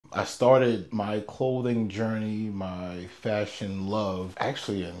I started my clothing journey, my fashion love,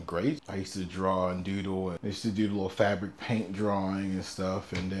 actually in grade. I used to draw and doodle, and I used to do the little fabric paint drawing and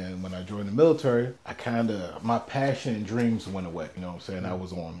stuff. And then when I joined the military, my passion and dreams went away. You know what I'm saying? I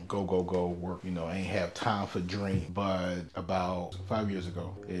was on go, go, go work. You know, I ain't have time for dream. But about 5 years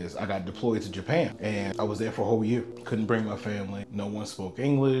ago I got deployed to Japan, and I was there for a whole year. Couldn't bring my family. No one spoke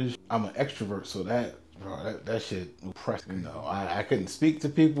English. I'm an extrovert, so that shit impressed me. You know, I couldn't speak to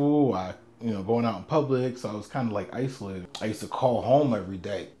people. Going out in public, so I was kind of like isolated. I used to call home every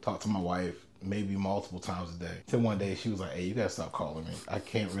day, talk to my wife maybe multiple times a day. Till one day she was like, "Hey, you gotta stop calling me. I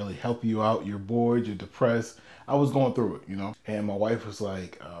can't really help you out. You're bored, you're depressed." I was going through it, you know? And my wife was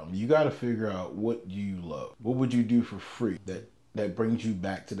like, you gotta figure out what you love. What would you do for free that brings you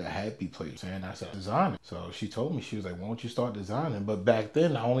back to the happy place? And I said, designing. So she told me, she was like, why don't you start designing? But back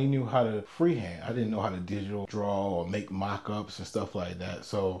then I only knew how to freehand. I didn't know how to digital draw or make mock-ups and stuff like that.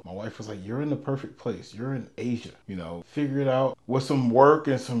 So my wife was like, you're in the perfect place. You're in Asia, you know, figure it out with some work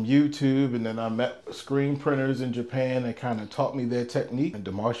and some YouTube. And then I met screen printers in Japan that kind of taught me their technique, and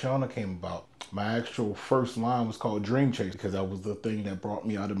Demarciano came about. My actual first line was called Dream Chase, because that was the thing that brought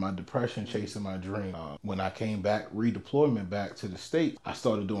me out of my depression, chasing my dream. When I came back, redeployment back to the States, I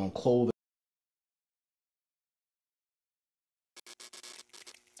started doing clothing